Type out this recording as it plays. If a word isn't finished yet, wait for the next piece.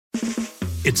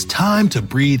It's time to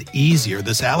breathe easier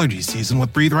this allergy season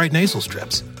with Breathe Right nasal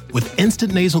strips. With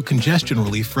instant nasal congestion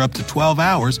relief for up to 12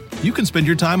 hours, you can spend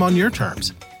your time on your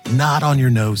terms, not on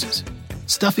your noses.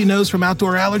 Stuffy nose from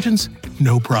outdoor allergens?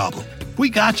 No problem. We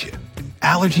got you.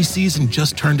 Allergy season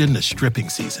just turned into stripping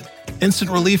season.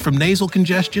 Instant relief from nasal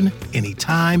congestion,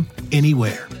 anytime,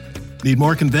 anywhere. Need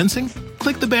more convincing?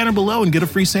 Click the banner below and get a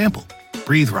free sample.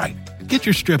 Breathe Right. Get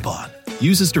your strip on.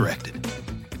 Use as directed.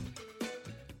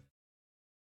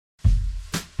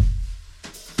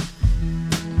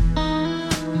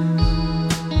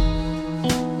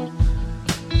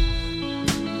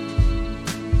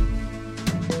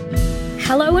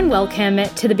 Hello and welcome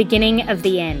to The Beginning of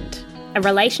the End, a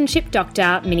Relationship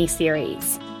Doctor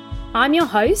mini-series. I'm your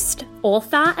host,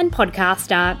 author and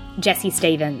podcaster, Jessie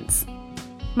Stevens.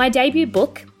 My debut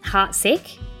book,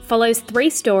 Heartsick, follows 3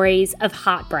 stories of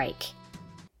heartbreak.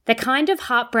 The kind of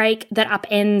heartbreak that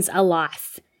upends a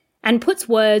life and puts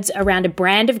words around a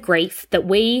brand of grief that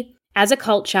we, as a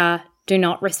culture, do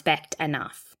not respect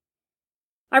enough.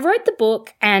 I wrote the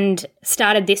book and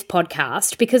started this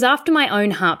podcast because after my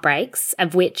own heartbreaks,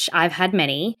 of which I've had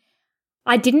many,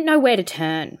 I didn't know where to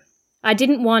turn. I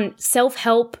didn't want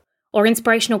self-help or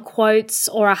inspirational quotes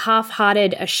or a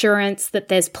half-hearted assurance that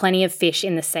there's plenty of fish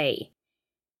in the sea.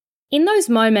 In those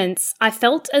moments, I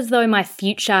felt as though my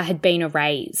future had been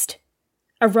erased.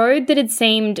 A road that had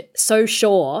seemed so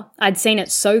sure, I'd seen it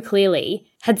so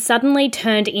clearly, had suddenly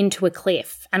turned into a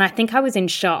cliff, and I think I was in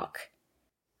shock.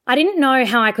 I didn't know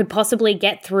how I could possibly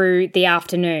get through the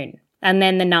afternoon, and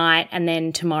then the night, and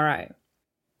then tomorrow.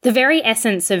 The very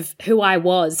essence of who I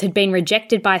was had been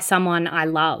rejected by someone I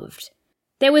loved.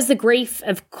 There was the grief,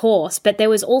 of course, but there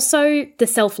was also the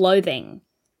self-loathing,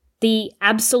 the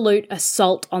absolute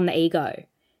assault on the ego,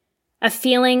 a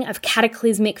feeling of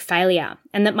cataclysmic failure,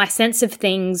 and that my sense of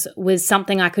things was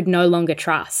something I could no longer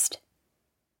trust.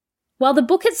 While the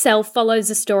book itself follows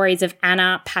the stories of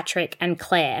Anna, Patrick, and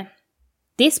Claire,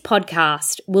 this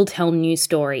podcast will tell new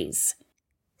stories.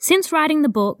 Since writing the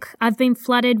book, I've been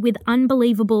flooded with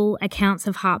unbelievable accounts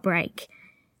of heartbreak.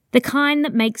 The kind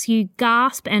that makes you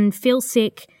gasp and feel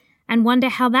sick and wonder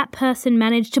how that person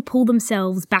managed to pull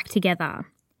themselves back together.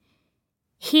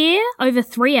 Here, over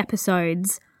 3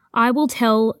 episodes, I will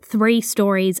tell 3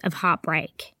 stories of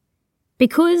heartbreak.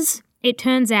 Because, it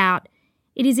turns out,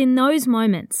 it is in those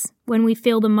moments when we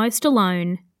feel the most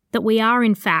alone that we are,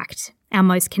 in fact, our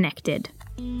most connected.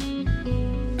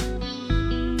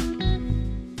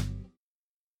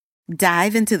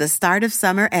 Dive into the start of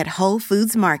summer at Whole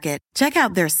Foods Market. Check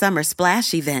out their Summer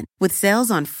Splash event with sales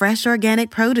on fresh organic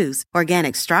produce,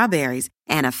 organic strawberries,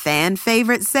 and a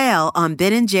fan-favorite sale on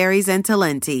Ben & Jerry's and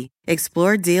Talenti.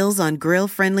 Explore deals on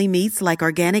grill-friendly meats like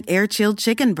organic air-chilled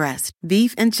chicken breast,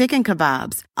 beef and chicken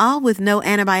kebabs, all with no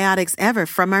antibiotics ever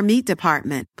from our meat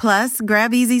department. Plus,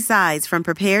 grab easy sides from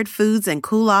prepared foods and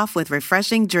cool off with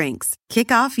refreshing drinks.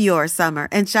 Kick off your summer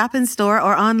and shop in store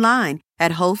or online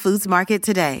at Whole Foods Market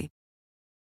today.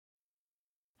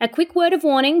 A quick word of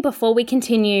warning before we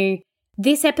continue.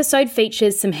 This episode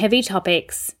features some heavy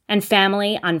topics and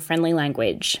family-unfriendly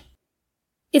language.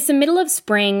 It's the middle of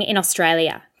spring in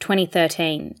Australia,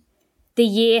 2013. The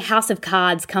year House of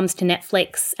Cards comes to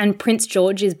Netflix and Prince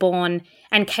George is born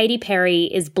and Katy Perry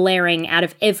is blaring out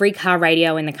of every car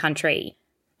radio in the country.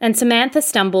 And Samantha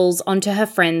stumbles onto her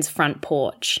friend's front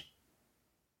porch.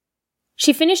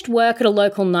 She finished work at a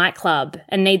local nightclub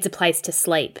and needs a place to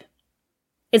sleep.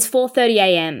 It's 4:30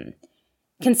 a.m,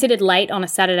 considered late on a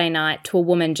Saturday night to a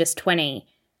woman just 20,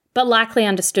 but likely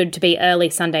understood to be early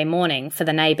Sunday morning for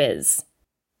the neighbours.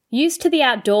 Used to the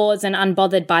outdoors and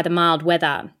unbothered by the mild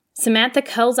weather, Samantha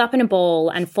curls up in a ball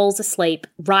and falls asleep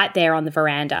right there on the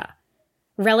veranda,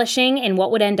 relishing in what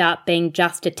would end up being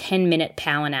just a 10-minute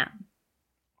power nap.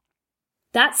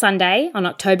 That Sunday, on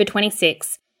October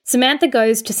 26, Samantha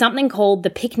goes to something called the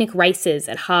Picnic Races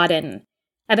at Harden,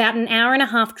 about an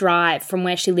hour-and-a-half drive from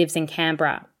where she lives in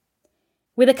Canberra.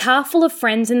 With a car full of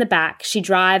friends in the back, she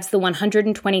drives the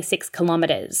 126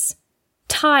 kilometres.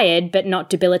 Tired, but not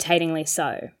debilitatingly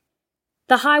so.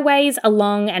 The highways are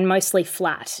long and mostly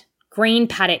flat, green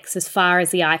paddocks as far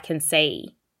as the eye can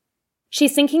see.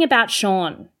 She's thinking about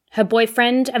Sean, her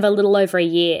boyfriend of a little over a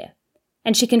year,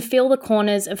 and she can feel the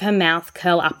corners of her mouth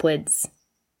curl upwards.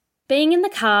 Being in the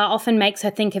car often makes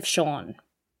her think of Sean.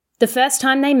 The first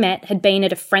time they met had been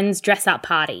at a friend's dress-up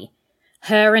party,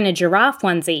 her in a giraffe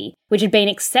onesie, which had been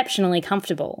exceptionally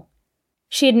comfortable.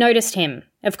 She had noticed him,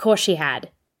 of course she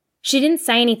had. She didn't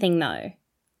say anything though,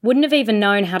 wouldn't have even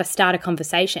known how to start a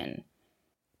conversation.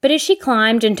 But as she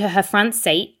climbed into her front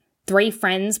seat, 3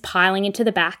 friends piling into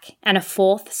the back and a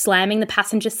 4th slamming the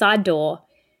passenger side door,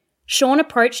 Sean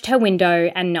approached her window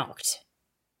and knocked.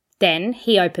 Then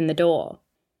he opened the door.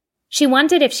 She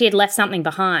wondered if she had left something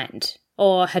behind,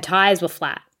 or her tyres were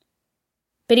flat.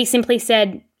 But he simply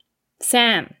said,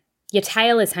 "Sam, your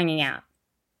tail is hanging out.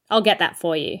 I'll get that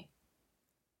for you."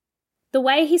 The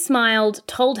way he smiled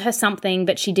told her something,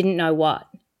 but she didn't know what.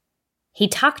 He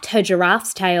tucked her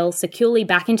giraffe's tail securely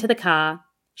back into the car,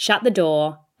 shut the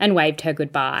door, and waved her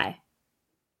goodbye.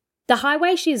 The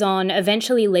highway she's on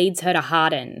eventually leads her to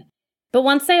Hardin, but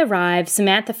once they arrive,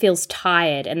 Samantha feels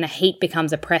tired and the heat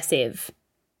becomes oppressive.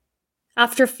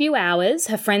 After a few hours,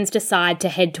 her friends decide to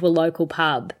head to a local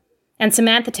pub, and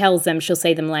Samantha tells them she'll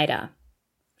see them later.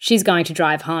 She's going to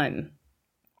drive home.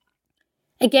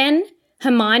 Again,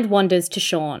 her mind wanders to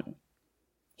Sean.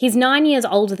 He's 9 years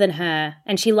older than her,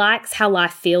 and she likes how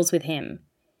life feels with him.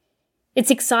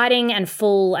 It's exciting and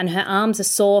full, and her arms are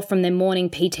sore from their morning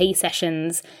PT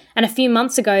sessions, and a few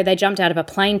months ago they jumped out of a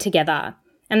plane together,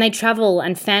 and they travel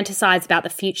and fantasize about the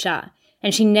future,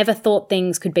 and she never thought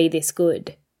things could be this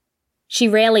good. She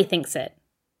rarely thinks it,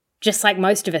 just like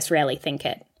most of us rarely think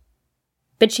it.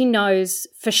 But she knows,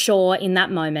 for sure in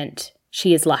that moment,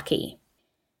 she is lucky.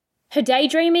 Her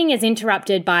daydreaming is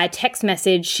interrupted by a text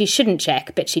message she shouldn't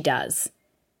check, but she does.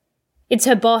 It's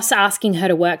her boss asking her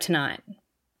to work tonight.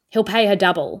 He'll pay her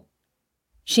double.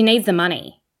 She needs the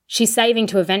money. She's saving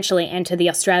to eventually enter the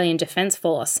Australian Defence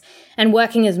Force and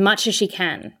working as much as she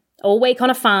can, all week on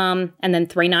a farm and then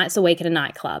 3 nights a week at a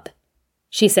nightclub.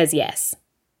 She says yes.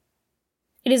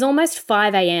 It is almost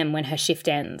 5 a.m. when her shift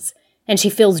ends, and she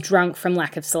feels drunk from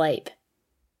lack of sleep.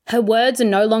 Her words are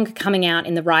no longer coming out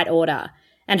in the right order,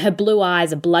 and her blue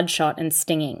eyes are bloodshot and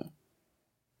stinging.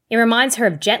 It reminds her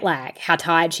of jet lag, how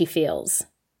tired she feels.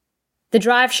 The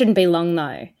drive shouldn't be long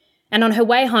though, and on her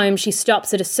way home she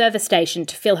stops at a service station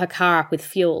to fill her car up with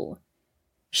fuel.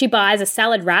 She buys a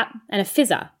salad wrap and a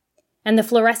fizzer, and the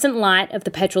fluorescent light of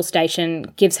the petrol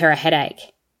station gives her a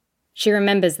headache. She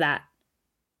remembers that.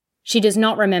 She does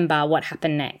not remember what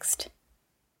happened next.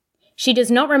 She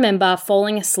does not remember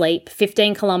falling asleep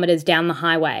 15 kilometres down the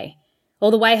highway,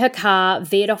 or the way her car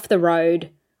veered off the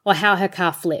road, or how her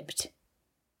car flipped.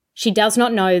 She does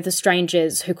not know the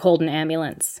strangers who called an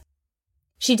ambulance.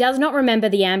 She does not remember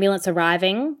the ambulance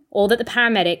arriving, or that the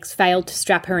paramedics failed to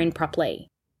strap her in properly.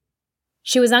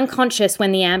 She was unconscious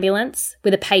when the ambulance,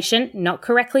 with a patient not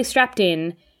correctly strapped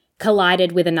in,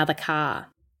 collided with another car.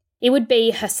 It would be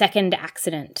her second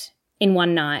accident in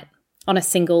one night on a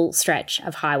single stretch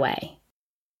of highway.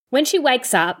 When she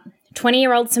wakes up,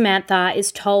 20-year-old Samantha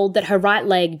is told that her right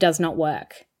leg does not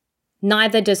work.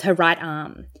 Neither does her right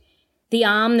arm, the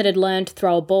arm that had learned to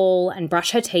throw a ball and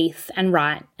brush her teeth and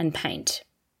write and paint.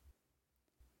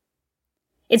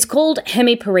 It's called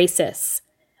hemiparesis,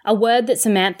 a word that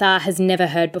Samantha has never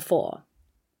heard before.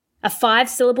 A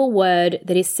 5-syllable word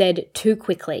that is said too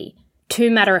quickly, too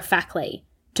matter-of-factly,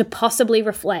 to possibly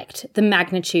reflect the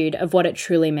magnitude of what it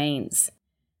truly means.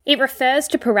 It refers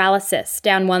to paralysis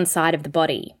down one side of the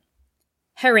body.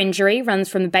 Her injury runs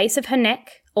from the base of her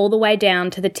neck all the way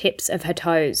down to the tips of her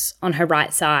toes on her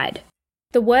right side.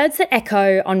 The words that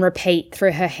echo on repeat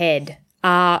through her head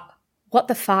are, "What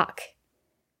the fuck?"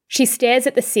 She stares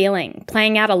at the ceiling,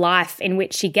 playing out a life in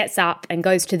which she gets up and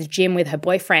goes to the gym with her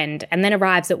boyfriend and then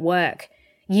arrives at work,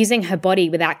 using her body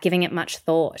without giving it much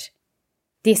thought.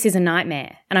 This is a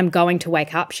nightmare, and I'm going to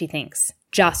wake up, she thinks.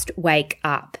 Just wake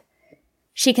up.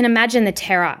 She can imagine the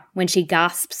terror when she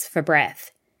gasps for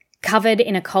breath, covered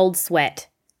in a cold sweat,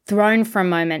 thrown for a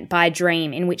moment by a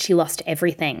dream in which she lost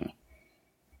everything.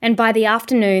 And by the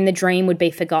afternoon, the dream would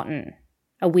be forgotten,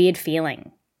 a weird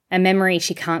feeling, a memory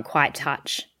she can't quite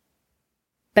touch.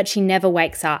 But she never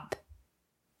wakes up.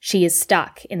 She is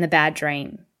stuck in the bad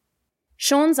dream.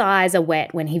 Sean's eyes are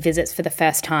wet when he visits for the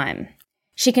first time.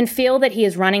 She can feel that he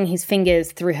is running his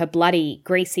fingers through her bloody,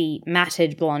 greasy,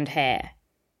 matted blonde hair.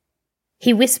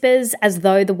 He whispers as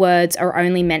though the words are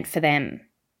only meant for them.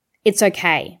 "It's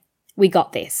okay. We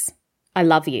got this. I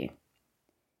love you."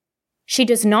 She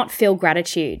does not feel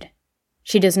gratitude.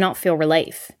 She does not feel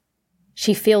relief.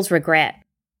 She feels regret.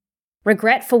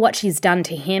 Regret for what she's done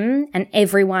to him and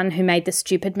everyone who made the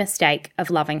stupid mistake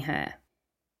of loving her.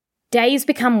 Days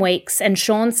become weeks and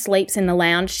Sean sleeps in the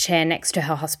lounge chair next to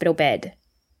her hospital bed.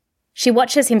 She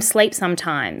watches him sleep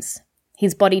sometimes,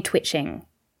 his body twitching.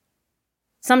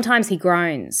 Sometimes he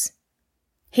groans.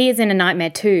 He is in a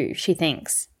nightmare too, she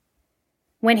thinks.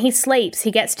 When he sleeps,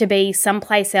 he gets to be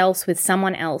someplace else with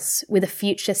someone else with a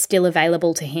future still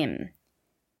available to him.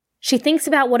 She thinks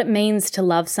about what it means to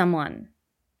love someone.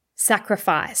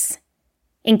 Sacrifice.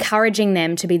 Encouraging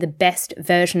them to be the best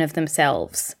version of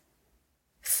themselves.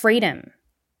 Freedom.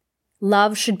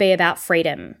 Love should be about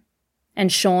freedom.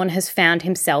 and Sean has found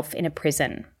himself in a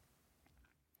prison.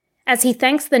 As he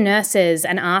thanks the nurses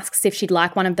and asks if she'd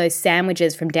like one of those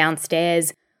sandwiches from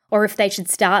downstairs or if they should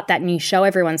start that new show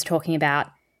everyone's talking about,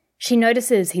 she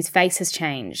notices his face has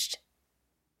changed.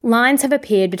 Lines have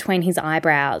appeared between his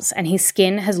eyebrows and his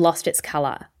skin has lost its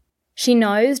colour. She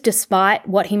knows, despite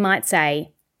what he might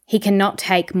say, he cannot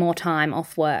take more time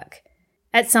off work.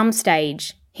 At some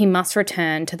stage, he must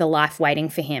return to the life waiting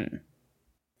for him.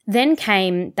 Then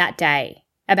came that day,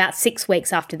 about 6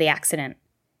 weeks after the accident.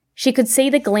 She could see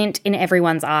the glint in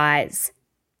everyone's eyes.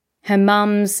 Her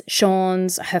mum's,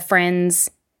 Sean's, her friends'.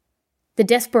 The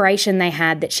desperation they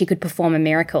had that she could perform a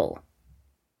miracle.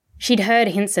 She'd heard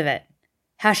hints of it,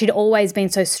 how she'd always been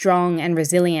so strong and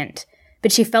resilient,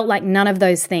 but she felt like none of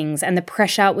those things and the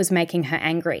pressure was making her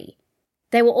angry.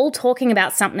 They were all talking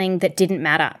about something that didn't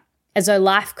matter, as though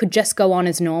life could just go on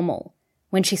as normal.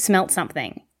 When she smelt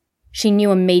something, she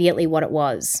knew immediately what it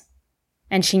was.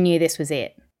 And she knew this was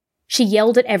it. She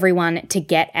yelled at everyone to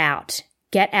get out,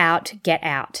 get out, get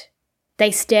out.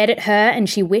 They stared at her and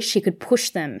she wished she could push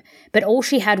them, but all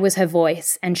she had was her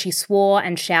voice and she swore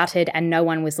and shouted and no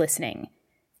one was listening.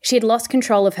 She had lost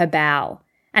control of her bowel,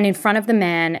 and in front of the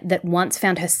man that once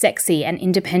found her sexy and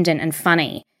independent and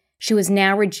funny, she was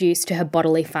now reduced to her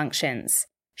bodily functions.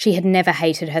 She had never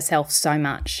hated herself so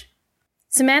much.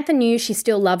 Samantha knew she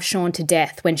still loved Sean to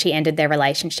death when she ended their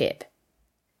relationship.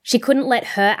 She couldn't let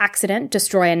her accident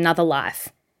destroy another life,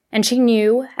 and she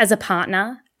knew, as a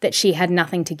partner, that she had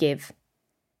nothing to give.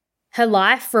 Her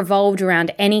life revolved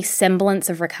around any semblance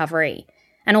of recovery,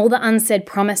 and all the unsaid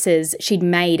promises she'd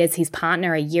made as his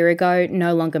partner a year ago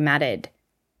no longer mattered.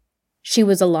 She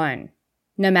was alone,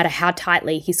 no matter how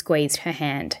tightly he squeezed her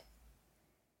hand.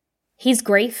 His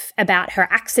grief about her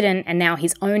accident and now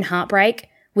his own heartbreak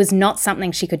was not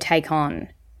something she could take on.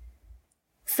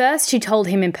 First, she told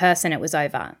him in person it was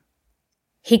over.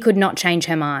 He could not change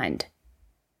her mind.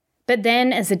 But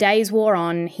then, as the days wore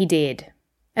on, he did.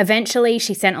 Eventually,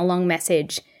 she sent a long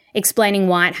message explaining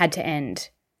why it had to end.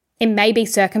 It may be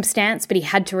circumstance, but he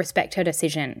had to respect her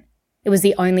decision. It was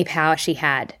the only power she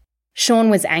had. Sean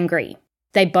was angry.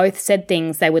 They both said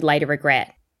things they would later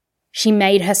regret. She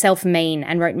made herself mean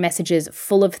and wrote messages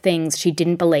full of things she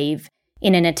didn't believe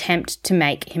in an attempt to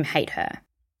make him hate her.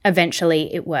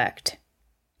 Eventually, it worked.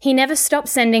 He never stopped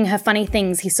sending her funny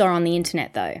things he saw on the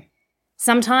internet, though.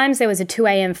 Sometimes there was a 2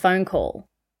 a.m. phone call.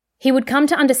 He would come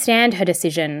to understand her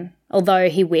decision, although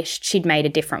he wished she'd made a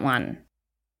different one.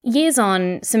 Years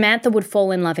on, Samantha would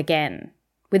fall in love again,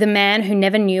 with a man who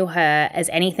never knew her as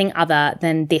anything other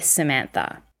than this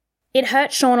Samantha. It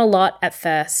hurt Sean a lot at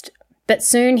first, but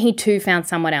soon he too found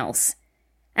someone else,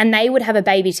 and they would have a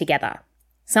baby together,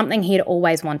 something he had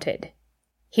always wanted.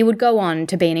 He would go on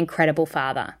to be an incredible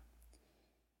father.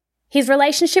 His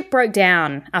relationship broke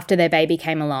down after their baby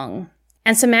came along,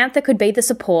 and Samantha could be the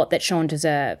support that Sean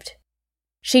deserved.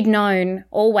 She'd known,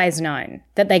 always known,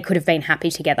 that they could have been happy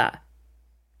together.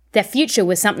 Their future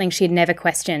was something she had never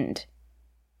questioned.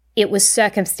 It was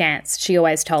circumstance, she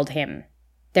always told him.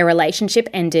 Their relationship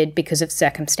ended because of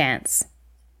circumstance.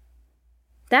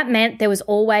 That meant there was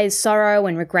always sorrow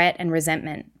and regret and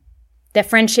resentment. Their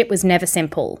friendship was never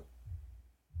simple.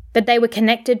 But they were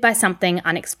connected by something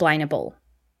unexplainable.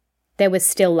 There was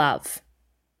still love.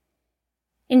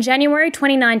 In January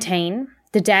 2019,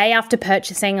 the day after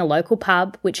purchasing a local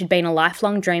pub, which had been a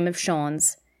lifelong dream of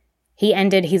Sean's, he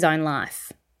ended his own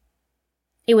life.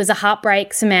 It was a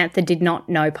heartbreak Samantha did not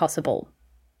know possible.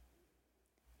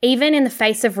 Even in the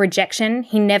face of rejection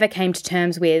he never came to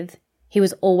terms with, he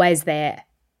was always there.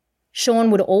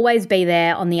 Sean would always be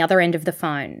there on the other end of the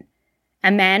phone,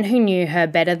 a man who knew her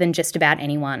better than just about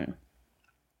anyone.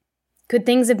 Could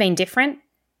things have been different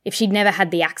if she'd never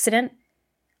had the accident,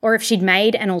 or if she'd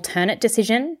made an alternate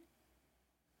decision?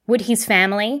 Would his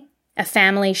family, a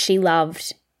family she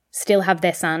loved, still have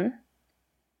their son?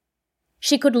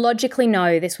 She could logically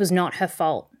know this was not her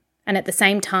fault, and at the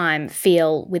same time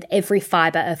feel with every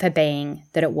fibre of her being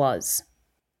that it was.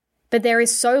 But there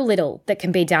is so little that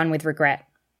can be done with regret.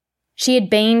 She had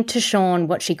been to Sean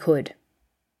what she could.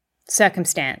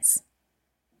 Circumstance.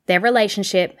 Their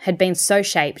relationship had been so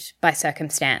shaped by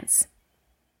circumstance.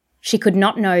 She could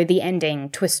not know the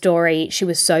ending to a story she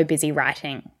was so busy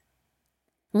writing.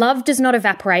 Love does not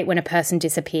evaporate when a person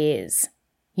disappears.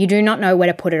 You do not know where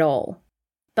to put it all.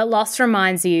 But loss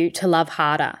reminds you to love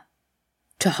harder,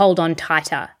 to hold on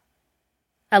tighter.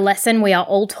 A lesson we are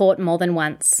all taught more than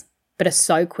once, but are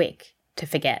so quick to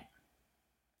forget.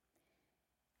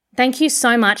 Thank you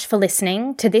so much for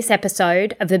listening to this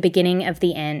episode of The Beginning of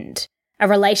the End, a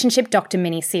Relationship Doctor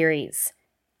mini-series.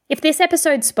 If this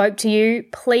episode spoke to you,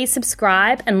 please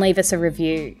subscribe and leave us a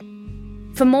review.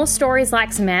 For more stories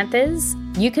like Samantha's,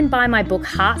 you can buy my book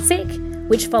Heartsick,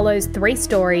 which follows 3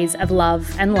 stories of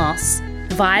love and loss,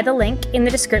 via the link in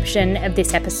the description of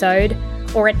this episode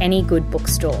or at any good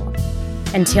bookstore.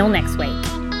 Until next week.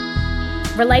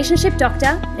 Relationship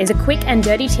Doctor is a quick and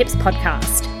dirty tips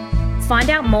podcast.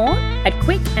 Find out more at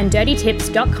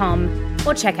quickanddirtytips.com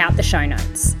or check out the show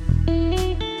notes.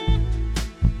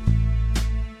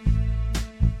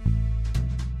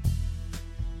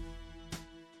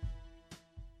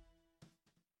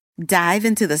 Dive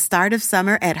into the start of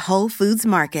summer at Whole Foods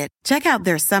Market. Check out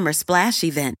their Summer Splash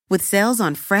event with sales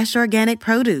on fresh organic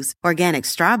produce, organic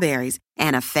strawberries,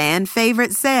 and a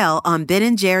fan-favorite sale on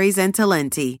Ben & Jerry's and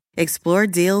Talenti. Explore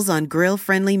deals on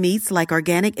grill-friendly meats like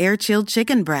organic air-chilled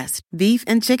chicken breast, beef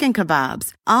and chicken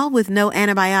kebabs, all with no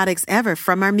antibiotics ever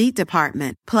from our meat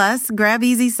department. Plus, grab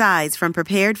easy sides from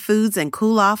prepared foods and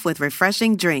cool off with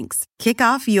refreshing drinks. Kick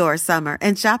off your summer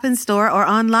and shop in store or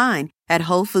online at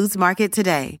Whole Foods Market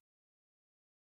today.